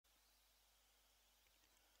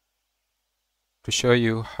To show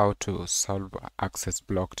you how to solve access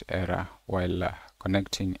blocked error while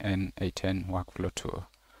connecting n8n workflow to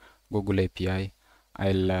Google API,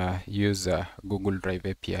 I'll use Google Drive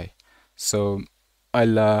API. So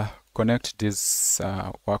I'll connect this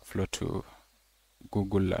workflow to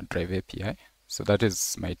Google Drive API. So that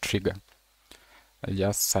is my trigger. I'll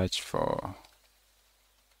just search for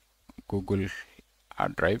Google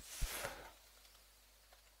Drive,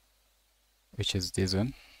 which is this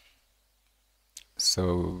one.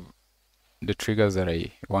 So the triggers that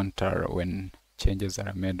I want are when changes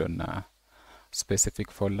are made on a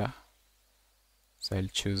specific folder. So I'll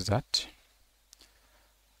choose that.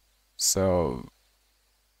 So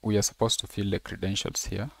we are supposed to fill the credentials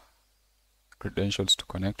here, credentials to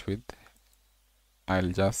connect with.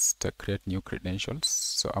 I'll just create new credentials.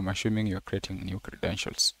 So I'm assuming you're creating new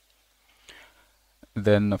credentials.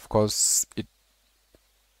 Then of course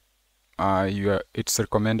it's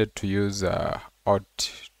recommended to use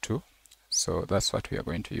auth2. So that's what we are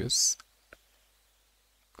going to use.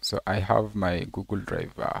 So I have my Google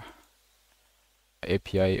Drive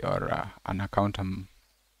API or an account. I'm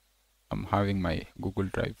having my Google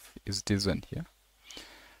Drive is this one here.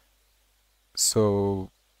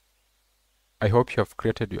 So I hope you have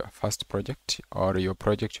created your first project, or your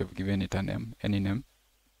project you've given it a name, any name.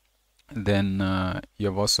 Then you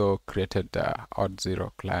have also created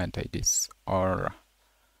auth0 client IDs, or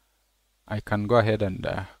I can go ahead and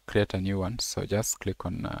create a new one. So just click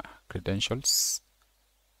on credentials,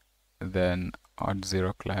 then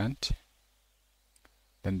auth0 client,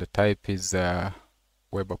 then the type is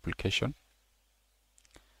web application,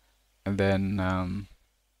 and then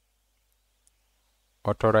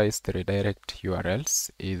authorized redirect URLs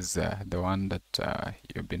is the one that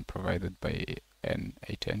you've been provided by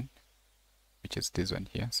n8n, which is this one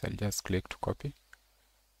here. So I'll just click to copy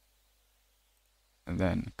and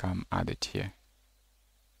then come add it here.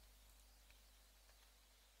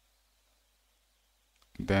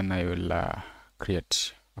 Then I will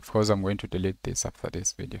create. Of course, I'm going to delete this after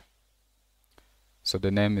this video. So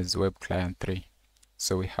the name is web client 3.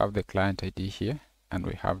 So we have the client ID here and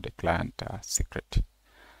we have the client secret.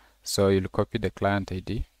 So you'll copy the client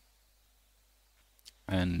ID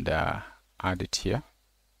and add it here.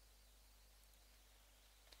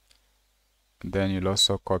 Then you'll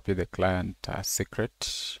also copy the client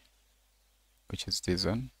secret, which is this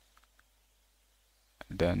one.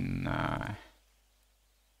 Then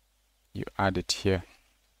you add it here.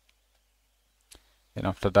 And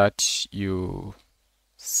after that, you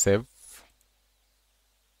save.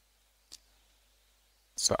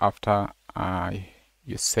 So after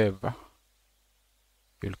you save,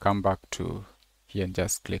 you'll come back to here and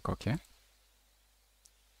just click OK.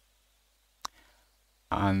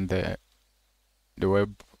 And the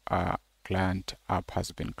web client app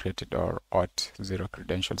has been created, or auth0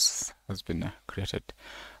 credentials has been created.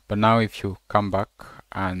 But now if you come back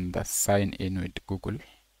and sign in with Google,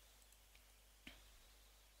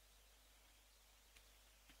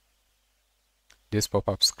 this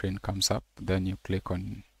pop-up screen comes up. Then you click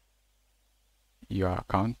on your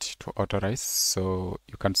account to authorize. So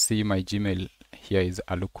you can see my Gmail here is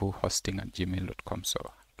alukuhosting@gmail.com.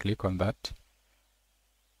 So click on that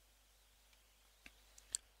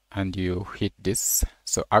and you hit this.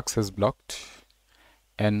 So access blocked,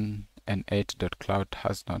 n8.cloud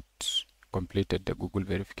has not completed the Google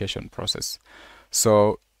verification process.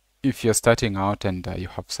 So if you're starting out and you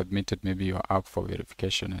have submitted maybe your app for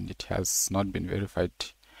verification and it has not been verified,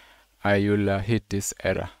 you'll hit this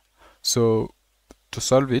error. So to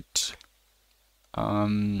solve it,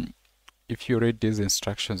 if you read these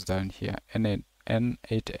instructions down here,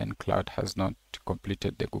 n8n cloud has not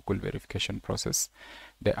completed the Google verification process.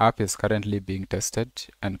 The app is currently being tested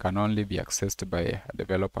and can only be accessed by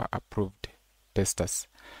developer approved testers.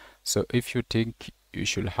 So if you think you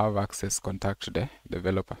should have access, contact the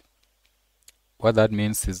developer. What that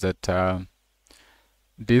means is that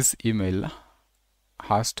this email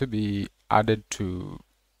has to be added to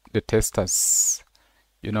the testers,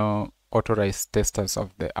 authorized testers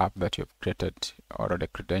of the app that you've created, or the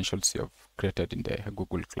credentials you've created in the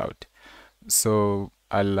Google Cloud. So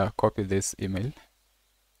I'll copy this email,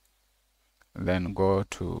 then go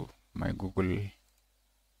to my Google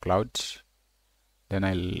Cloud. Then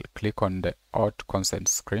I'll click on the auth consent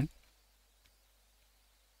screen.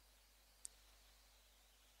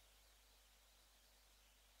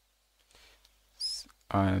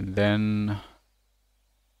 And then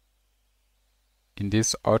in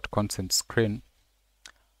this auth consent screen,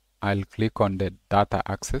 I'll click on the data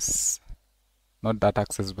access, not data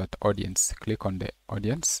access, but audience. Click on the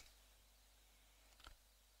audience.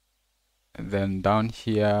 And Then down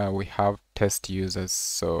here we have test users,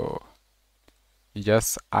 so you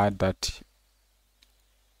just add that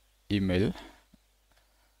email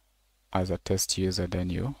as a test user, then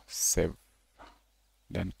you save,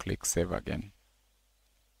 then click save again.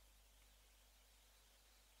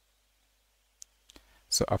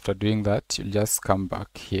 So after doing that, you just come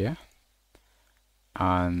back here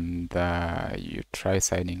and you try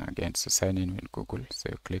signing again. So sign in with Google, so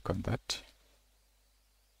you click on that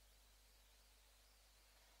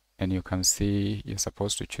and you can see you're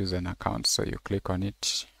supposed to choose an account, so you click on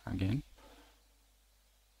it again.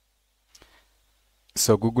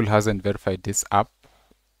 So Google hasn't verified this app.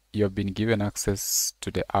 You've been given access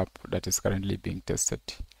to the app that is currently being tested.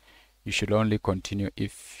 You should only continue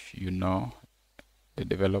if you know the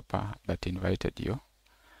developer that invited you.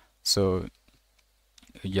 So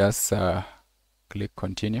you just click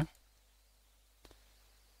continue.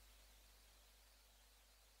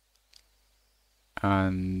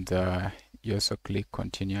 And you also click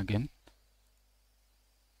continue again.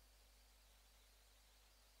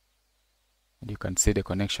 And you can see the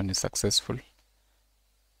connection is successful.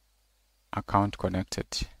 Account connected.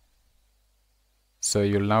 So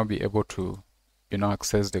you'll now be able to,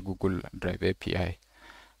 access the Google Drive API.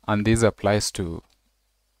 And this applies to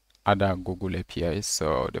other Google APIs.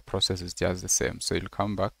 So the process is just the same. So you'll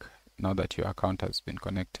come back now that your account has been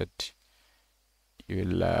connected.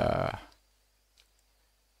 You'll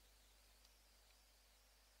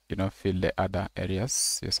fill the other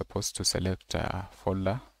areas. You're supposed to select a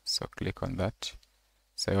folder, so click on that.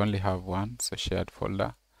 So I only have one, so shared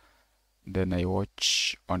folder. Then I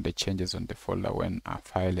watch on the changes on the folder when a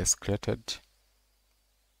file is created,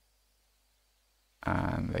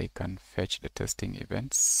 and I can fetch the testing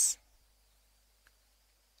events.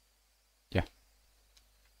 Yeah,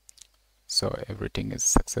 so everything is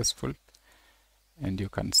successful, and you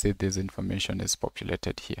can see this information is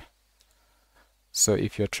populated here. So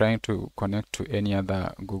if you're trying to connect to any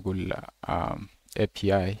other Google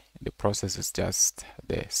API, the process is just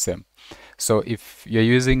the same. So if you're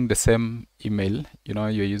using the same email, you're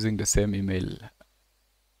using the same email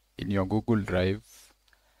in your Google Drive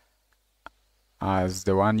as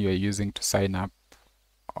the one you're using to sign up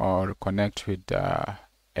or connect with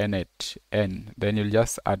n8n, then you'll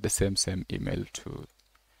just add the same email to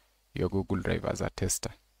your Google Drive as a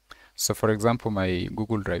tester. So for example, my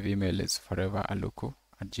Google Drive email is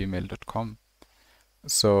foreveraluku@gmail.com.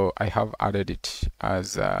 So I have added it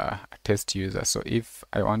as a test user. So if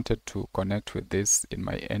I wanted to connect with this in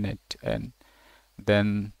my n8n,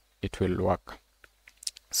 then it will work.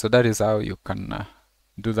 So that is how you can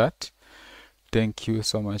do that. Thank you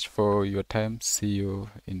so much for your time. See you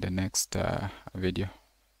in the next video.